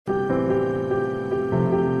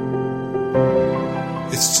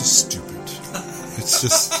It's just stupid. It's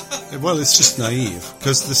just naive,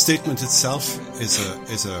 because the statement itself is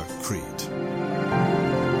a creed.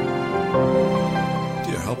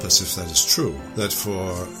 Dear help us if that is true, that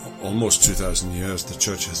for almost 2,000 years the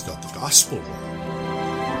church has got the gospel wrong.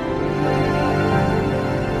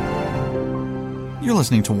 You're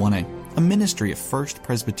listening to 1A, a ministry of First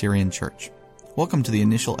Presbyterian Church. Welcome to the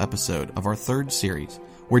initial episode of our third series,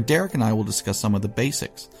 where Derek and I will discuss some of the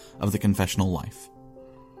basics of the confessional life.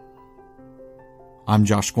 I'm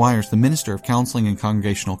Josh Squires, the Minister of Counseling and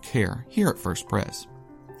Congregational Care here at First Pres.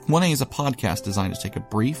 1A is a podcast designed to take a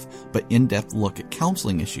brief but in-depth look at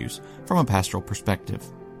counseling issues from a pastoral perspective.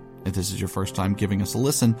 If this is your first time giving us a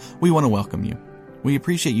listen, we want to welcome you. We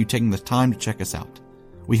appreciate you taking the time to check us out.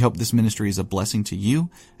 We hope this ministry is a blessing to you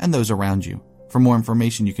and those around you. For more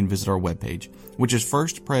information, you can visit our webpage, which is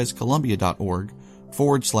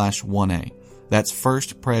firstprescolumbia.org/1A. That's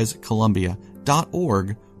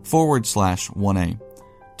firstprescolumbia.org/1A.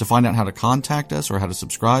 To find out how to contact us or how to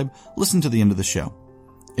subscribe, listen to the end of the show.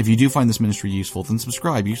 If you do find this ministry useful, then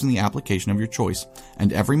subscribe using the application of your choice,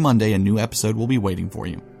 and every Monday a new episode will be waiting for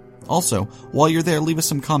you. Also, while you're there, leave us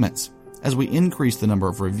some comments. As we increase the number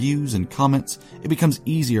of reviews and comments, it becomes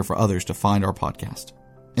easier for others to find our podcast.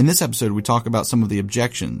 In this episode, we talk about some of the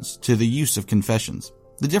objections to the use of confessions,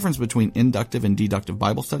 the difference between inductive and deductive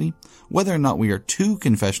Bible study, whether or not we are too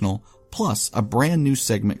confessional, plus a brand new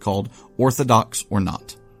segment called Orthodox or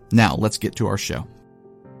Not. Now, let's get to our show.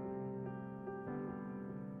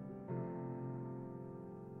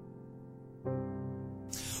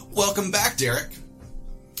 Welcome back, Derek.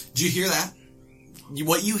 Did you hear that?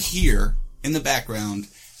 What you hear in the background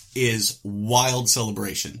is wild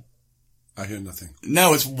celebration. I hear nothing.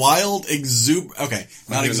 No, it's wild okay,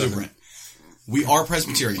 not exuberant. We are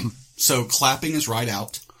Presbyterian, so clapping is right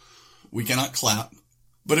out. We cannot clap.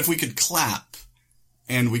 But if we could clap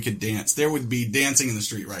and we could dance, there would be dancing in the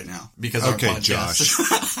street right now. Because our podcast. Josh.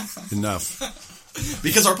 Enough.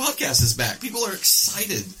 Because our podcast is back. People are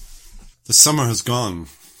excited. The summer has gone.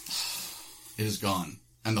 It is gone.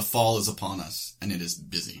 And the fall is upon us, and it is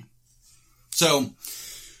busy. So,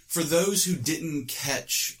 for those who didn't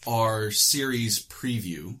catch our series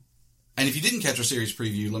preview, and if you didn't catch our series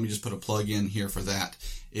preview, let me just put a plug in here for that.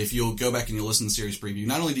 If you'll go back and you'll listen to the series preview,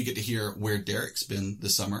 not only do you get to hear where Derek's been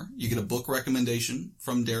this summer, you get a book recommendation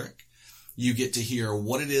from Derek. You get to hear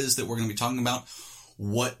what it is that we're going to be talking about,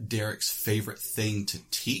 what Derek's favorite thing to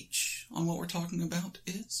teach on what we're talking about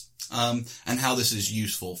is. And how this is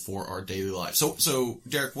useful for our daily life. So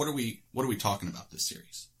Derek, what are we talking about this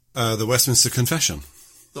series? The Westminster Confession.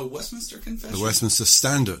 The Westminster Confession? The Westminster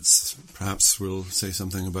Standards. Perhaps we'll say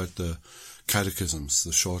something about the catechisms,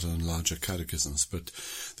 the shorter and larger catechisms. But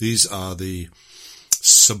these are the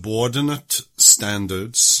subordinate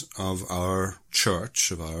standards of our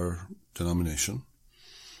church, of our denomination,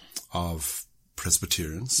 of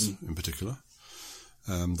Presbyterians in particular.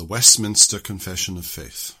 The Westminster Confession of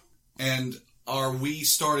Faith. And are we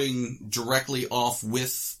starting directly off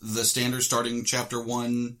with the standards, starting chapter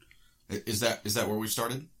 1? Is that where we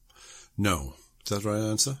started? No. Is that the right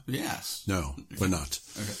answer? Yes. No, we're not.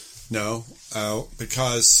 Okay. No,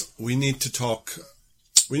 because we need to talk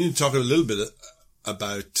a little bit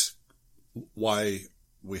about why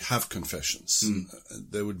we have confessions.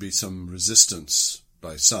 There would be some resistance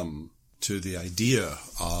by some to the idea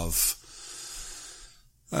of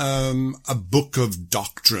a book of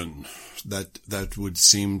doctrine that would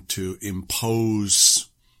seem to impose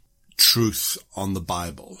truth on the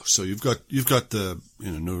Bible. So you've got the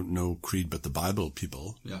no creed but the Bible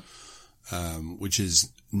people, which is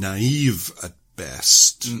naive at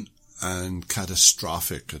best and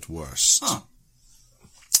catastrophic at worst.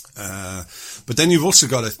 But then you've also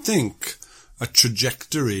got, I think, a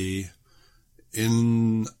trajectory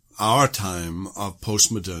in our time of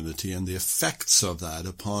postmodernity and the effects of that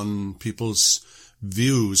upon people's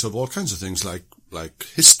views of all kinds of things like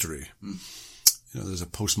history. There's a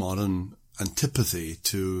postmodern antipathy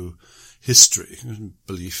to history.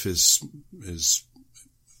 Belief is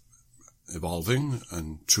evolving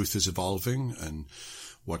and truth is evolving, and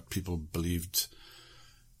what people believed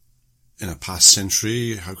in a past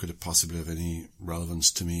century, how could it possibly have any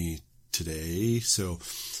relevance to me today? So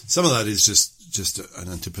some of that is just an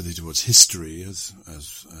antipathy towards history as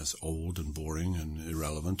old and boring and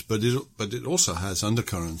irrelevant, but it also has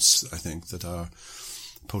undercurrents, I think, that are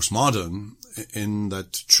postmodern, in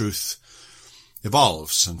that truth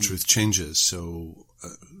evolves and truth changes. So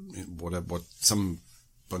what some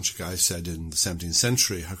bunch of guys said in the 17th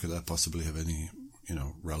century, how could that possibly have any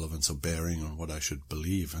relevance or bearing on what I should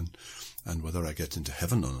believe? And and whether I get into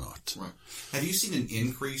heaven or not. Right. Have you seen an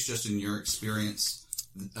increase, just in your experience,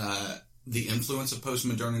 the influence of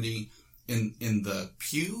postmodernity in the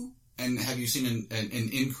pew? And have you seen an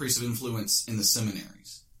increase of influence in the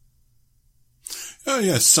seminaries?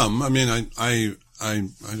 Yes, some. I mean, I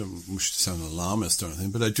don't wish to sound alarmist or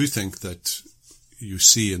anything, but I do think that you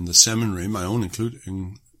see in the seminary, my own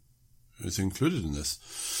is included in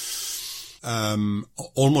this,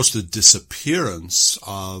 almost a disappearance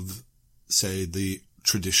of, say, the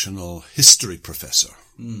traditional history professor.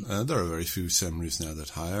 There are very few seminaries now that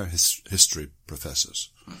hire history professors.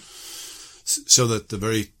 So that the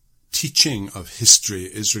very teaching of history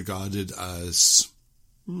is regarded as,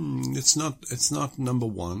 it's not number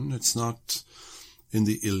one. It's not in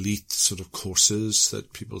the elite sort of courses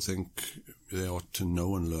that people think they ought to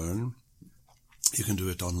know and learn. You can do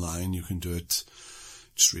it online. You can do it,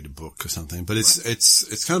 just read a book or something. But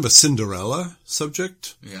it's kind of a Cinderella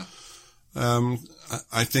subject. Yeah.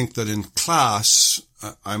 I think that in class,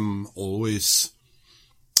 I'm always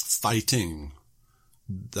fighting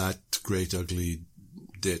that great ugly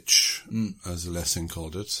ditch, as a lesson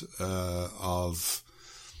called it, of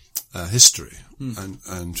history,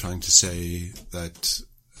 and trying to say that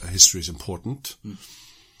history is important,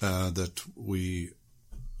 that we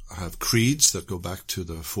have creeds that go back to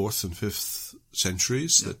the 4th and 5th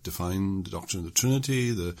centuries that define the doctrine of the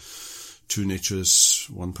Trinity, the two natures,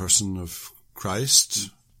 one person of Christ,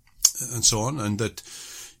 and so on, and that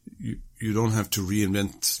you don't have to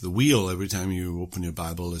reinvent the wheel every time you open your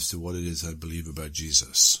Bible as to what it is I believe about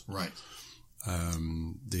Jesus. Right.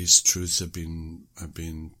 These truths have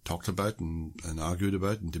been talked about and argued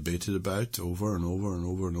about and debated about over and over and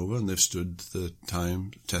over and over, and they've stood the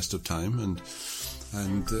test of time,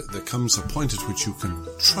 and there comes a point at which you can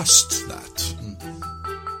trust that.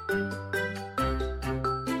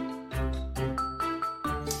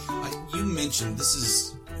 You mentioned this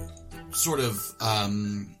is sort of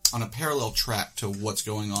on a parallel track to what's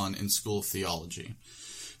going on in School of Theology.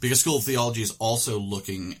 Because School of Theology is also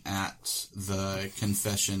looking at the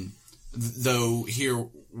confession, though here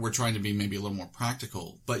we're trying to be maybe a little more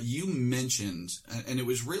practical. But you mentioned, and it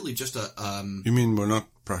was really just a... You mean we're not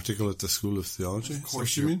practical at the School of Theology? Of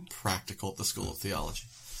course you're practical at the School of Theology.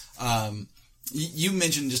 You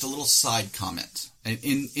mentioned just a little side comment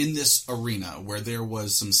in this arena where there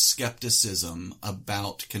was some skepticism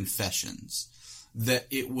about confessions, that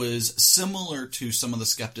it was similar to some of the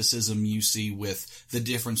skepticism you see with the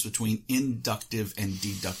difference between inductive and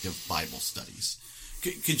deductive Bible studies.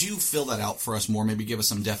 Could you fill that out for us more? Maybe give us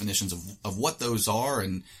some definitions of what those are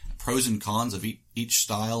and pros and cons of each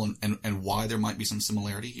style and why there might be some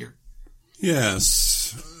similarity here?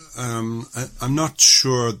 Yes. I'm not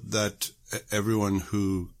sure that everyone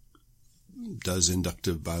who does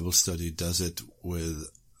inductive Bible study does it with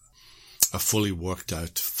a fully worked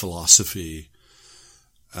out philosophy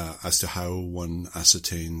as to how one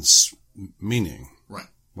ascertains meaning. Right.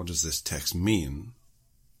 What does this text mean?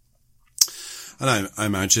 And I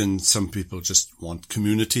imagine some people just want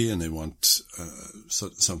community and they want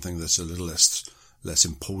something that's a little less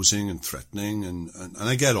imposing and threatening, and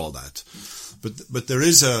I get all that. But there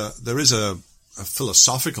is a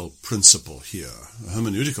philosophical principle here, a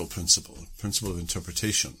hermeneutical principle of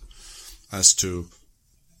interpretation, as to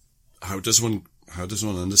how does one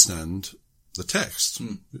understand the text?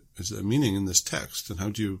 Is there meaning in this text, and how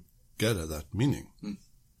do you get at that meaning?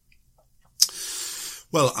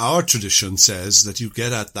 Well, our tradition says that you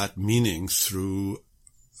get at that meaning through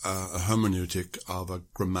a hermeneutic of a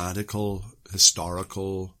grammatical,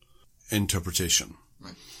 historical interpretation.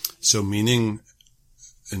 Right. So meaning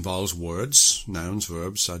involves words, nouns,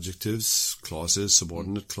 verbs, adjectives, clauses,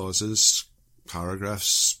 subordinate clauses,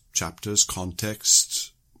 paragraphs, chapters,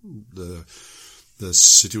 context, the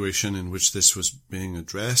situation in which this was being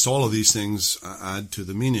addressed. All of these things add to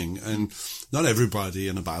the meaning, and not everybody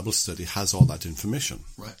in a Bible study has all that information.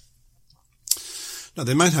 Right. Now,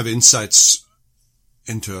 they might have insights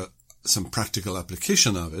into some practical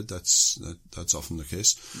application of it. That's often the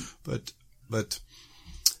case. But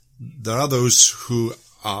there are those who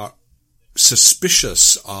are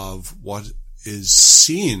suspicious of what is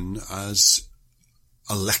seen as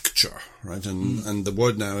a lecture, right? And the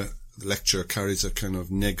word now, lecture, carries a kind of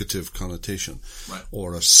negative connotation. Right.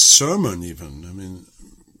 Or a sermon even. I mean,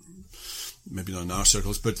 maybe not in our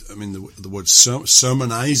circles, but I mean the word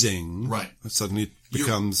sermonizing, right, suddenly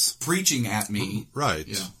becomes you're preaching at me, right,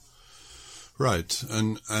 yeah, right,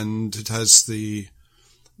 and it has the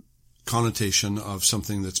connotation of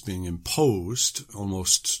something that's being imposed,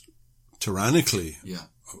 almost tyrannically,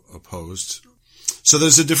 opposed. So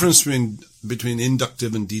there's a difference between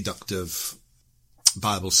inductive and deductive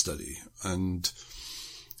Bible study, and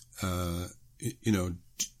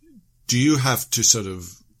do you have to sort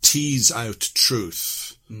of tease out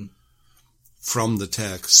truth from the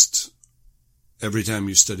text every time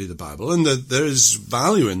you study the Bible? And there is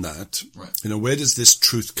value in that. Right. Where does this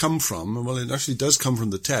truth come from? Well, it actually does come from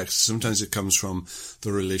the text. Sometimes it comes from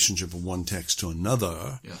the relationship of one text to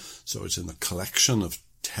another. Yeah. So it's in the collection of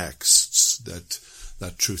texts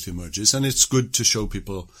that truth emerges. And it's good to show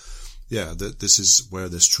people, that this is where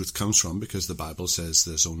this truth comes from, because the Bible says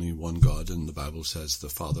there's only one God, and the Bible says the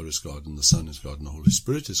Father is God, and the Son is God, and the Holy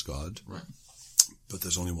Spirit is God. Right. But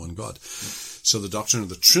there's only one God. So the doctrine of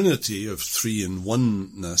the Trinity, of three in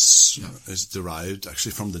oneness, is derived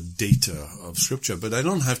actually from the data of Scripture. But I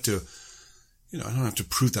don't have to,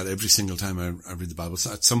 prove that every single time I read the Bible.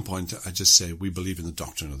 So at some point, I just say, we believe in the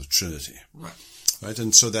doctrine of the Trinity. Right. Right.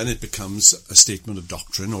 And so then it becomes a statement of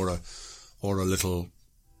doctrine, or a little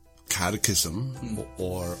catechism,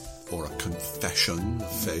 or a confession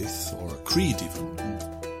of faith, or a creed even.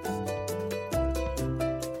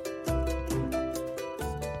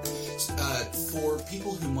 For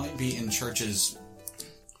people who might be in churches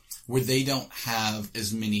where they don't have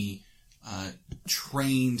as many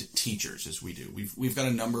trained teachers as we do, we've got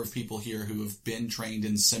a number of people here who have been trained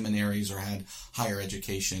in seminaries or had higher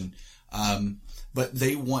education, but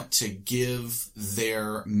they want to give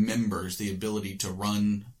their members the ability to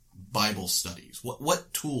run Bible studies.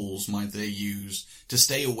 What tools might they use to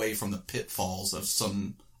stay away from the pitfalls of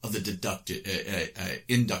some of the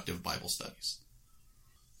inductive Bible studies?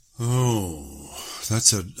 Oh,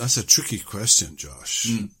 that's a tricky question, Josh.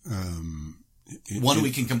 One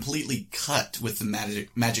we can completely cut with the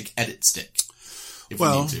magic edit stick, if we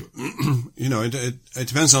need to. It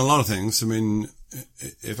depends on a lot of things. I mean,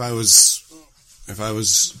 if I was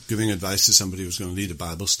giving advice to somebody who was going to lead a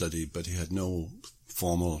Bible study, but he had no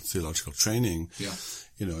formal theological training,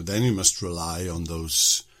 then you must rely on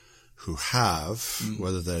those who have,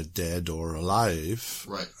 whether they're dead or alive.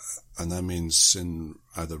 Right. And that means in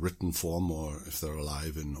either written form, or if they're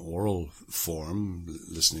alive, in oral form,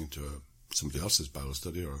 listening to somebody else's Bible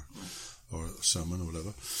study or a sermon or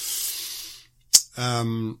whatever.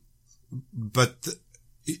 But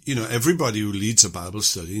everybody who leads a Bible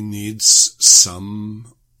study needs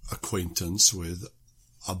some acquaintance with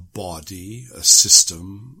a body, a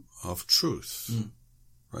system of truth.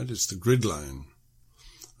 Right? It's the grid line.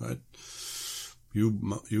 Right?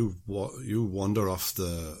 You wander off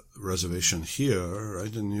the reservation here,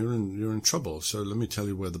 right, and you're in trouble. So let me tell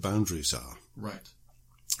you where the boundaries are. Right.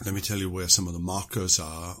 Let me tell you where some of the markers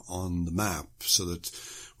are on the map, so that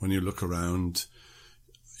when you look around,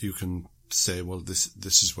 you can say, well, this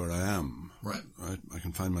is where I am. Right. Right. I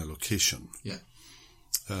can find my location. Yeah.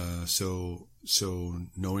 So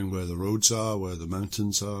knowing where the roads are, where the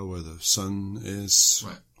mountains are, where the sun is.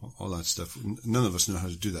 Right. All that stuff. None of us know how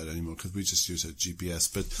to do that anymore, because we just use a GPS.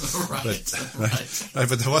 But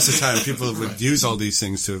but there was a time people would use all these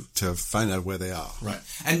things to find out where they are. Right.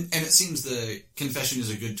 And it seems the confession is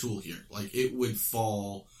a good tool here. Like, it would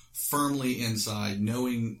fall firmly inside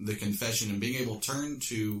knowing the confession and being able to turn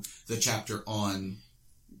to the chapter on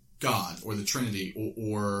God or the Trinity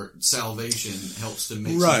or salvation helps to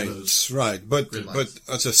make some of those. Right. But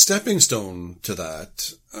as a stepping stone to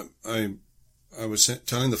that, I was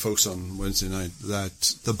telling the folks on Wednesday night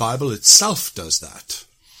that the Bible itself does that.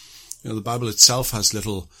 The Bible itself has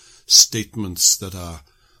little statements that are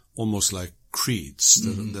almost like creeds.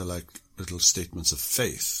 They're like little statements of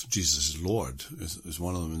faith. Jesus is Lord is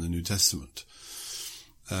one of them in the New Testament.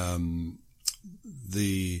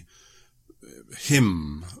 The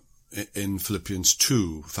hymn in Philippians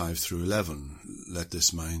 2, 5 through 11, let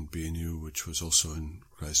this mind be in you, which was also in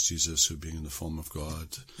Christ Jesus, who being in the form of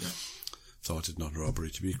God, thought it not robbery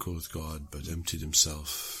to be equal with God, but emptied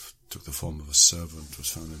himself, took the form of a servant, was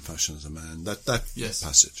found in fashion as a man. That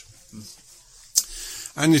passage.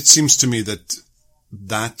 And it seems to me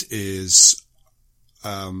that is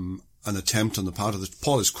an attempt on the part of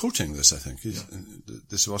Paul is quoting this, I think.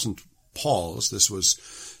 This wasn't Paul's. This was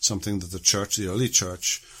something that the early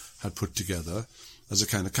church, had put together as a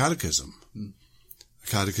kind of catechism. A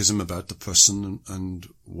catechism about the person and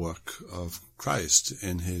work of Christ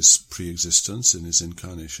in his pre-existence, in his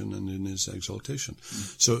incarnation, and in his exaltation.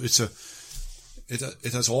 So it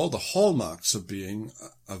has all the hallmarks of being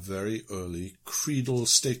a very early creedal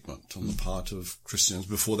statement on the part of Christians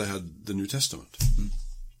before they had the New Testament.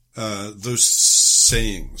 Those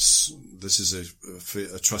sayings, this is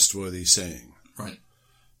a trustworthy saying. Right.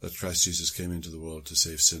 That Christ Jesus came into the world to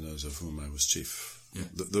save sinners, of whom I was chief. Yeah.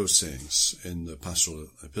 Those sayings in the pastoral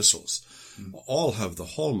epistles all have the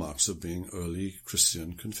hallmarks of being early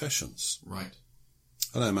Christian confessions. Right.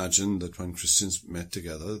 And I imagine that when Christians met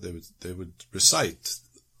together, they would recite,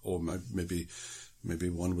 or maybe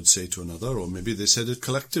one would say to another, or maybe they said it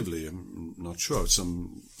collectively. I'm not sure.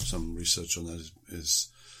 Some research on that is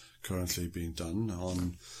currently being done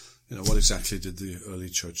on, what exactly did the early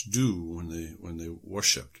church do when they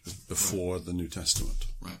worshipped before the New Testament.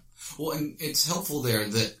 Right. Well, and it's helpful there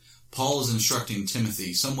that Paul is instructing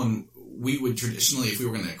Timothy, someone we would traditionally, if we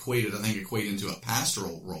were going to equate into a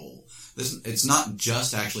pastoral role. It's not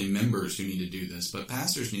just actually members who need to do this, but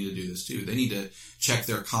pastors need to do this too. They need to check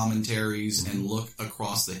their commentaries and look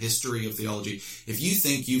across the history of theology. If you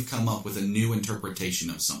think you've come up with a new interpretation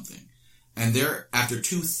of something, and after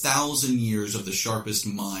 2,000 years of the sharpest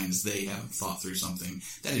minds, they haven't thought through something,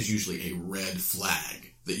 that is usually a red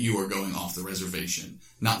flag that you are going off the reservation,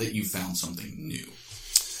 not that you found something new.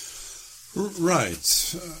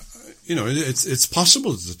 Right. It's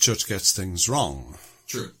possible that the church gets things wrong.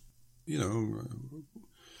 True.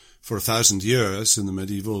 For 1,000 years in the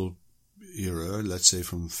medieval era, let's say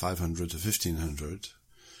from 500 to 1500,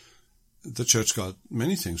 the church got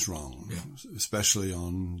many things wrong, especially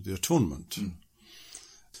on the atonement.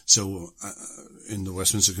 So in the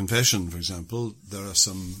Westminster Confession, for example, there are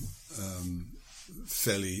some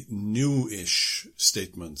fairly new-ish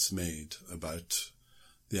statements made about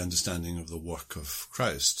the understanding of the work of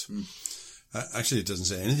Christ. Actually, it doesn't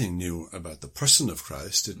say anything new about the person of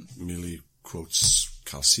Christ. It merely quotes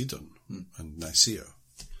Chalcedon and Nicaea.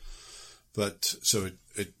 But so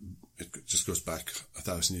it just goes back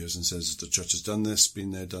 1,000 years and says the church has done this,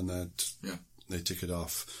 been there, done that. Yeah. They tick it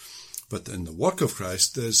off. But in the work of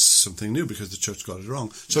Christ, there's something new because the church got it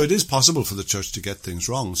wrong. So it is possible for the church to get things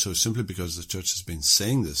wrong. So simply because the church has been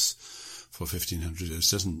saying this for 1,500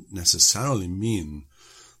 years doesn't necessarily mean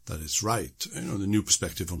that it's right. The new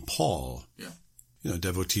perspective on Paul. Yeah.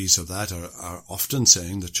 Devotees of that are often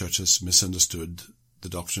saying the church has misunderstood the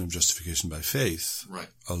doctrine of justification by faith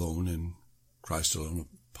alone in Christ alone,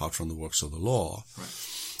 apart from the works of the law,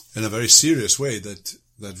 in a very serious way that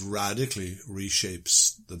radically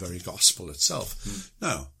reshapes the very gospel itself.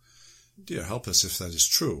 Now, dear, help us if that is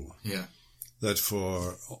true. Yeah. That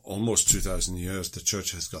for almost 2,000 years the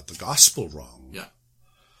church has got the gospel wrong. Yeah.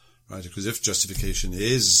 Right? Because if justification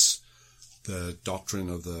is the doctrine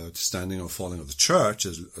of the standing or falling of the church,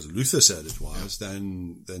 as Luther said it was,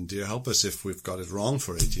 then dear help us if we've got it wrong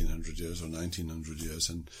for 1,800 years or 1,900 years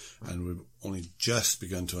and we've only just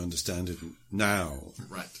begun to understand it now.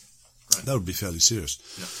 Right. That would be fairly serious.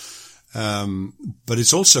 Yeah. But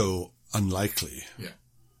it's also unlikely. Yeah.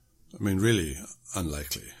 I mean, really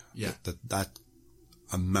unlikely. Yeah. That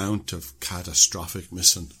amount of catastrophic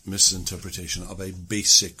misinterpretation of a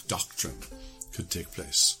basic doctrine could take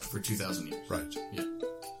place. For 2,000 years. Right. Yeah.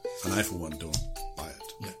 And I, for one, don't buy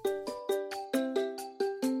it. Yeah.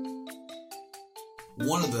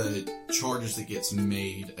 One of the charges that gets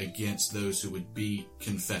made against those who would be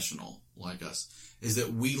confessional, like us, is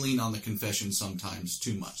that we lean on the confession sometimes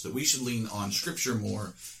too much. That we should lean on Scripture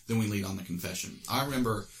more than we lean on the confession. I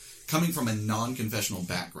remember coming from a non-confessional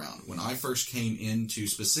background, when I first came into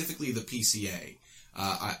specifically the PCA,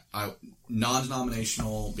 I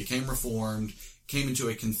non-denominational, became Reformed, came into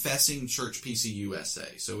a confessing church,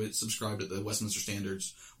 PCUSA. So it subscribed to the Westminster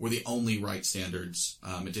Standards, were the only right standards.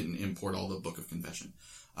 It didn't import all the Book of Confession.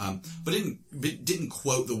 But it didn't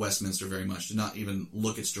quote the Westminster very much, did not even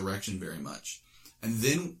look its direction very much. And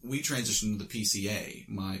then we transitioned to the PCA,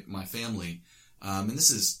 my family, and this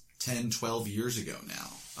is 10, 12 years ago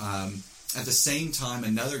now. At the same time,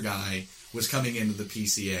 another guy was coming into the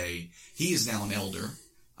PCA. He is now an elder.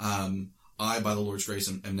 I, by the Lord's grace,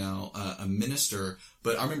 am now a minister.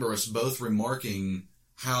 But I remember us both remarking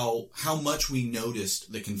how much we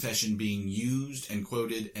noticed the confession being used and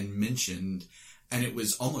quoted and mentioned, and it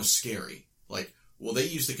was almost scary. Like, well, they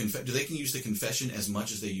use they can use the confession as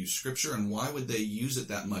much as they use Scripture, and why would they use it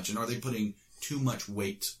that much? And are they putting too much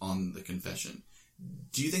weight on the confession?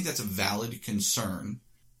 Do you think that's a valid concern?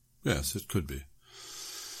 Yes, it could be.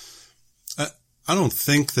 I don't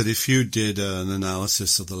think that if you did an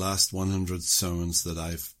analysis of the last 100 sermons that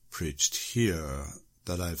I've preached here,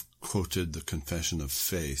 that I've quoted the Confession of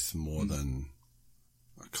Faith more than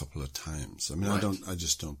a couple of times. I mean, I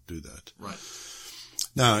just don't do that. Right.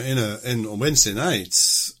 Now, in Wednesday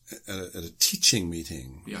nights at a teaching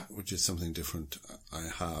meeting, yeah, which is something different I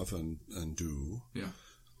have and do. Yeah.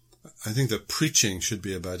 I think that preaching should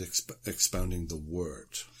be about expounding the Word.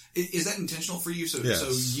 Is that intentional for you? Yes.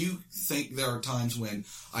 So you think there are times when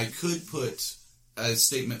I could put a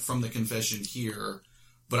statement from the confession here,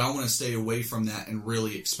 but I want to stay away from that and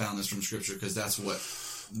really expound this from Scripture because that's what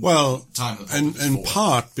time of the in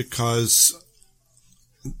part because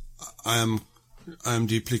I am I'm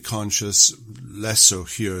deeply conscious, less so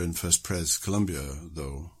here in First Pres Columbia,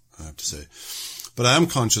 though, I have to say. But I am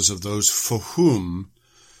conscious of those for whom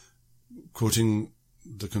quoting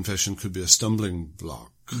the confession could be a stumbling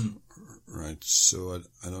block, right? So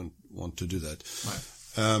I don't want to do that. Right.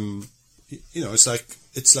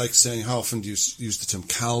 It's like saying, how often do you use the term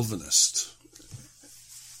Calvinist?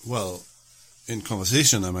 Well, in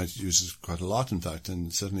conversation, I might use it quite a lot, in fact,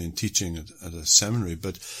 and certainly in teaching at a seminary.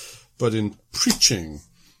 But in preaching,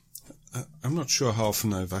 I'm not sure how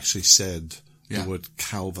often I've actually said the word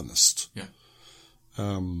Calvinist. Yeah.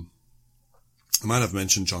 I might have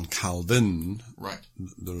mentioned John Calvin, right,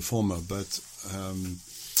 the reformer, but and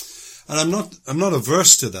I'm not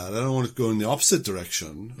averse to that. I don't want to go in the opposite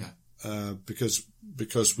direction, because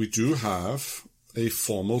we do have a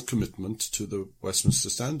formal commitment to the Westminster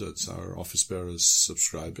Standards. Our office bearers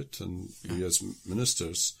subscribe it, and we as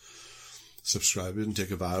ministers subscribe it and take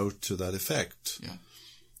a vow to that effect. Yeah.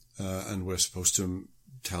 And we're supposed to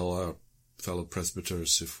tell our fellow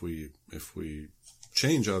presbyters if we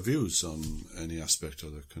change our views on any aspect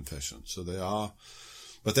of the confession. So they are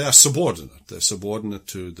subordinate. They're subordinate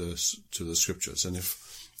to the scriptures. And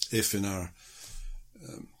if in our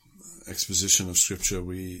exposition of scripture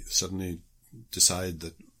we suddenly decide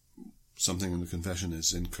that something in the confession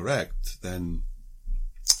is incorrect, then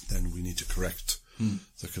we need to correct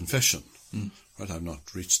the confession. Right? I've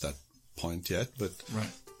not reached that point yet, but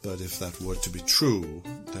if that were to be true,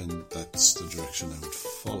 then that's the direction I would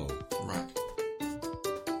follow. Right.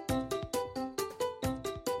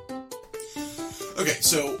 Okay,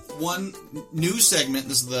 so one new segment.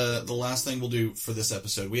 This is the last thing we'll do for this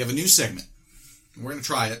episode. We have a new segment. We're going to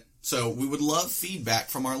try it. So we would love feedback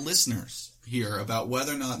from our listeners here about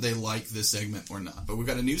whether or not they like this segment or not. But we've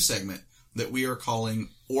got a new segment that we are calling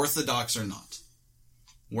Orthodox or Not,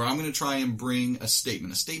 where I'm going to try and bring a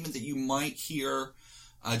statement that you might hear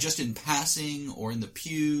just in passing or in the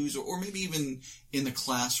pews or maybe even in the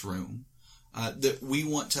classroom, that we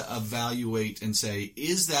want to evaluate and say,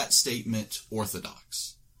 is that statement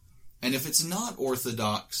orthodox? And if it's not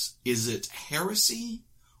orthodox, is it heresy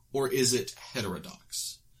or is it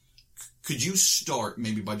heterodox? Could you start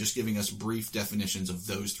maybe by just giving us brief definitions of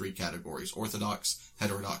those three categories: orthodox,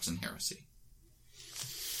 heterodox, and heresy?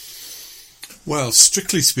 Well,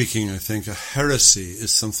 strictly speaking, I think a heresy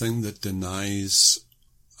is something that denies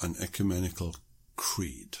an ecumenical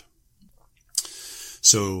creed.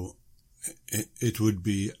 So it would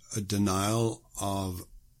be a denial of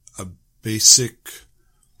a basic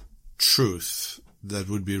truth that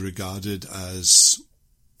would be regarded as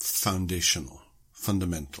fundamental,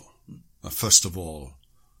 first of all,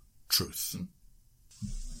 truth.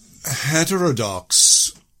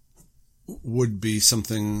 Heterodox would be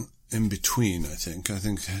something in between, I think. I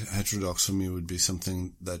think heterodox for me would be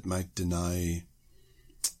something that might deny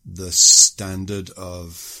the standard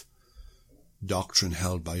of doctrine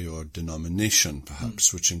held by your denomination,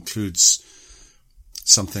 perhaps, which includes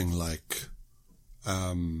something like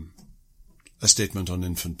a statement on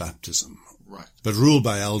infant baptism. Right. But ruled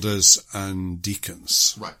by elders and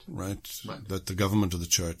deacons. Right. That the government of the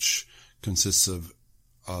church consists of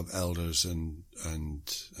elders and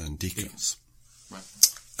deacons. Right.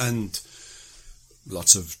 And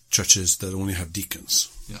lots of churches that only have deacons.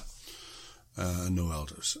 Yeah. No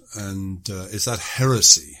elders. And is that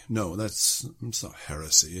heresy? No, it's not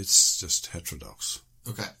heresy. It's just heterodox.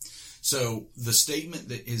 Okay. So the statement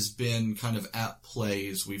that has been kind of at play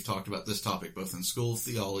as we've talked about this topic, both in School of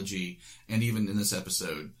Theology and even in this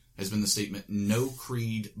episode, has been the statement, no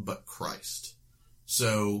creed but Christ.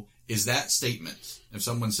 So is that statement, if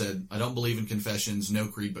someone said, I don't believe in confessions, no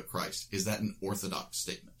creed but Christ, is that an orthodox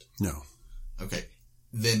statement? No. Okay.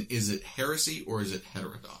 Then is it heresy or is it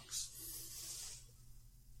heterodox?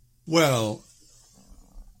 Well,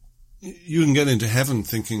 you can get into heaven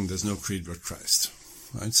thinking there's no creed but Christ.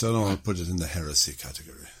 Right? So I don't want to put it in the heresy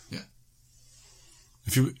category. Yeah.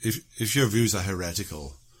 If your views are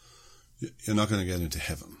heretical, you're not going to get into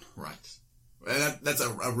heaven. Right. That's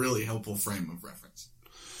a really helpful frame of reference.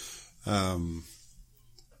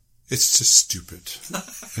 It's just stupid.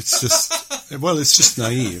 It's just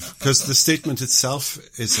naive, because the statement itself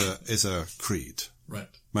is a creed. Right.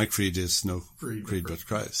 My creed is no creed but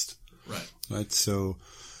Christ. Right. So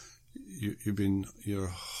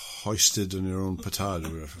you're hoisted on your own petard,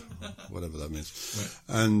 or whatever that means. Right.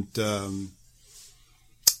 And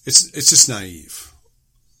it's just naive,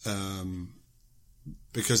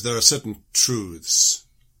 because there are certain truths,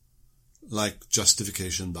 like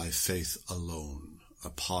justification by faith alone,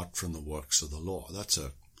 apart from the works of the law. That's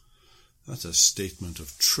a statement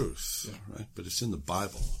of truth, right? But it's in the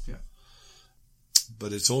Bible. Yeah.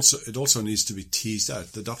 But it also needs to be teased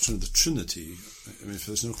out. The doctrine of the Trinity, I mean, if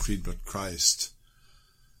there's no creed but Christ,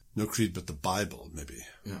 no creed but the Bible, maybe.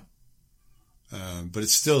 Yeah. But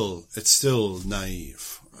it's still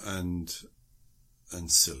naive and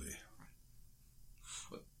silly.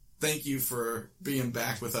 Thank you for being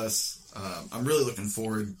back with us. I'm really looking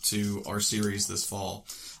forward to our series this fall.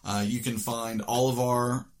 You can find all of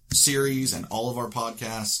our series and all of our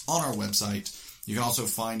podcasts on our website. You can also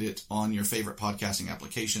find it on your favorite podcasting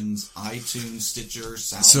applications, iTunes, Stitcher,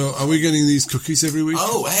 SoundCloud. So are we getting these cookies every week?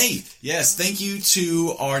 Oh, hey. Yes. Thank you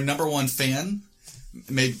to our number one fan,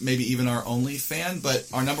 maybe even our only fan, but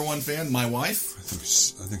our number one fan, my wife.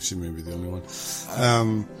 I think she may be the only one.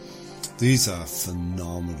 These are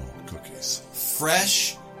phenomenal cookies.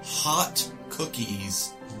 Fresh, hot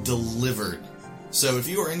cookies delivered. So if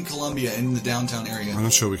you are in Columbia, in the downtown area... I'm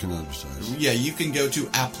not sure we can advertise. Yeah, you can go to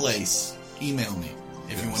A Place. Email me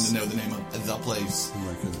if you want to know the name of The Place. You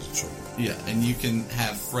might get into trouble. Yeah, and you can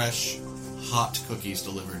have fresh, hot cookies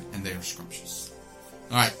delivered, and they are scrumptious.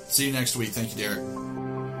 All right, see you next week. Thank you, Derek.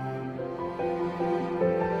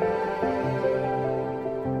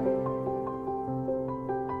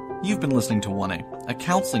 You've been listening to 1A, a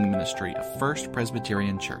counseling ministry of First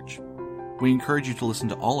Presbyterian Church. We encourage you to listen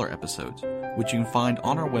to all our episodes, which you can find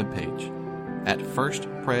on our webpage at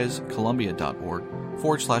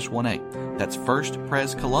firstprescolumbia.org/1A. That's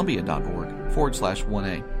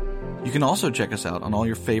firstprescolumbia.org/1A. You can also check us out on all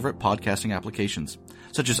your favorite podcasting applications,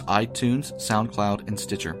 such as iTunes, SoundCloud, and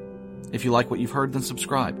Stitcher. If you like what you've heard, then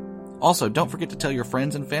subscribe. Also, don't forget to tell your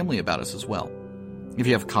friends and family about us as well. If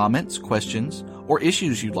you have comments, questions, or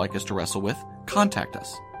issues you'd like us to wrestle with, contact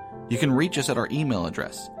us. You can reach us at our email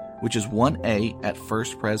address, which is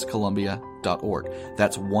 1a@firstprescolumbia.org.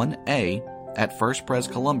 That's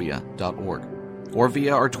 1a@firstprescolumbia.org. Or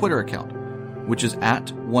via our Twitter account, which is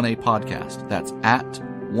 @1apodcast. That's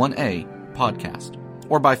 @1apodcast.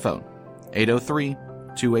 Or by phone,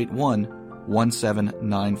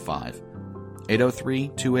 803-281-1795.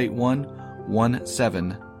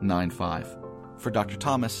 803-281-1795. For Dr.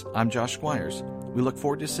 Thomas, I'm Josh Squires. We look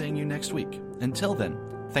forward to seeing you next week. Until then,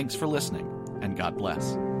 thanks for listening, and God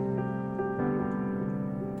bless.